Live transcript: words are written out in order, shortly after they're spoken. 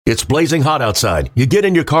It's blazing hot outside. You get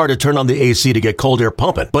in your car to turn on the AC to get cold air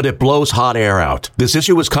pumping, but it blows hot air out. This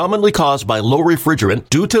issue is commonly caused by low refrigerant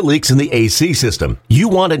due to leaks in the AC system. You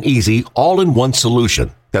want an easy, all-in-one solution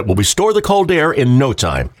that will restore the cold air in no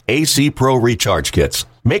time. AC Pro Recharge Kits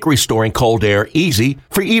make restoring cold air easy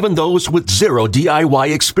for even those with zero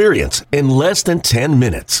DIY experience in less than 10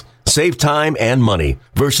 minutes. Save time and money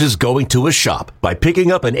versus going to a shop by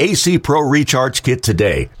picking up an AC Pro Recharge Kit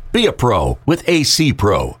today. Be a pro with AC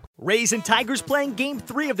Pro. Rays and Tigers playing Game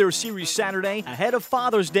 3 of their series Saturday. Ahead of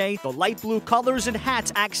Father's Day, the light blue colors and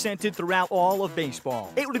hats accented throughout all of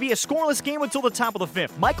baseball. It would be a scoreless game until the top of the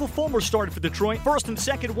fifth. Michael Fulmer started for Detroit. First and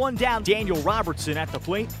second, one down. Daniel Robertson at the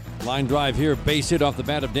plate. Line drive here, base hit off the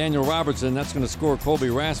bat of Daniel Robertson. That's going to score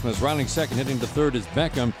Colby Rasmus. Rounding second, hitting to third is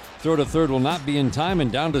Beckham. Throw to third will not be in time,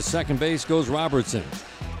 and down to second base goes Robertson.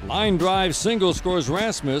 Line drive single scores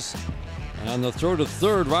Rasmus. On the throw to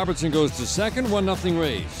third, Robertson goes to second, 1-0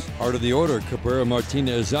 Rays. Part of the order, Cabrera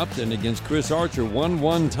Martinez up and against Chris Archer,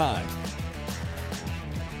 1-1 tie.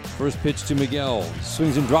 First pitch to Miguel,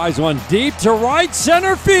 swings and drives one deep to right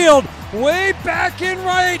center field, way back in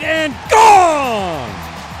right and gone!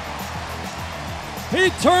 He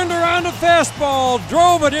turned around a fastball,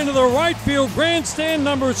 drove it into the right field grandstand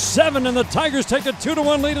number 7, and the Tigers take a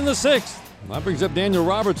 2-1 lead in the 6th. That brings up Daniel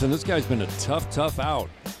Robertson. This guy's been a tough out.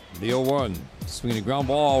 The 0-1, swinging a ground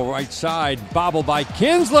ball right side, bobbled by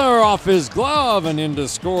Kinsler off his glove, and in to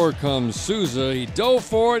score comes Souza. He dove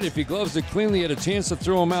for it. If he gloves it cleanly, he had a chance to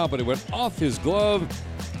throw him out, but it went off his glove.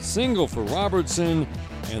 Single for Robertson,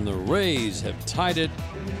 and the Rays have tied it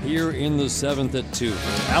here in the 7th at 2.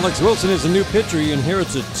 Alex Wilson is a new pitcher. He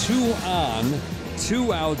inherits a 2-on,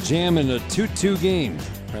 2-out jam in a 2-2 game.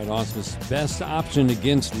 Brad Ausmus's best option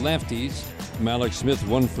against lefties. Mallex Smith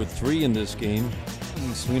 1 for 3 in this game.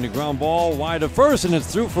 Swinging a ground ball wide of first, and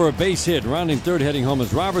it's through for a base hit. Rounding third, heading home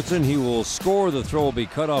is Robertson. He will score. The throw will be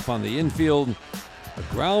cut off on the infield. A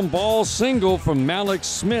ground ball single from Mallex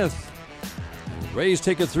Smith. The Rays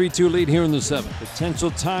take a 3-2 lead here in the 7th. Potential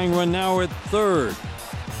tying run now at third.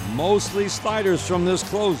 Mostly sliders from this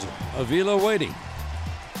closer. Avila waiting.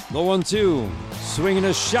 The 1-2. Swinging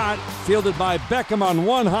a shot. Fielded by Beckham on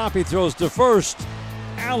one hop. He throws to first.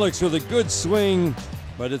 Alex with a good swing.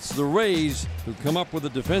 But it's the Rays who come up with a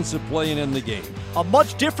defensive play and end the game. A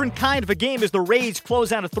much different kind of a game as the Rays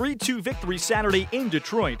close out a 3-2 victory Saturday in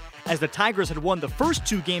Detroit, as the Tigers had won the first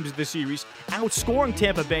 2 games of the series, outscoring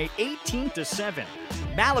Tampa Bay 18-7.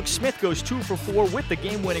 Mallex Smith goes 2 for 4 with the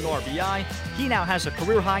game-winning RBI. He now has a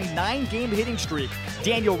career-high 9-game hitting streak.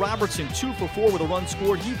 Daniel Robertson 2 for 4 with a run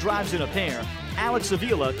scored. He drives in a pair. Alex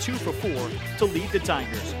Avila 2 for 4 to lead the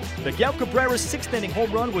Tigers. Miguel Cabrera's 6th-inning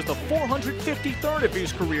home run was the 453rd of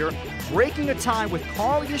his career, breaking a tie with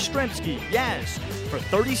Carl Yastrzemski, Yaz, for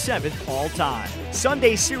 37th all-time.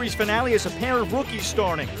 Sunday's series finale is a pair of rookies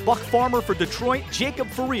starting. Buck Farmer for Detroit, Jacob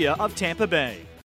Faria of Tampa Bay.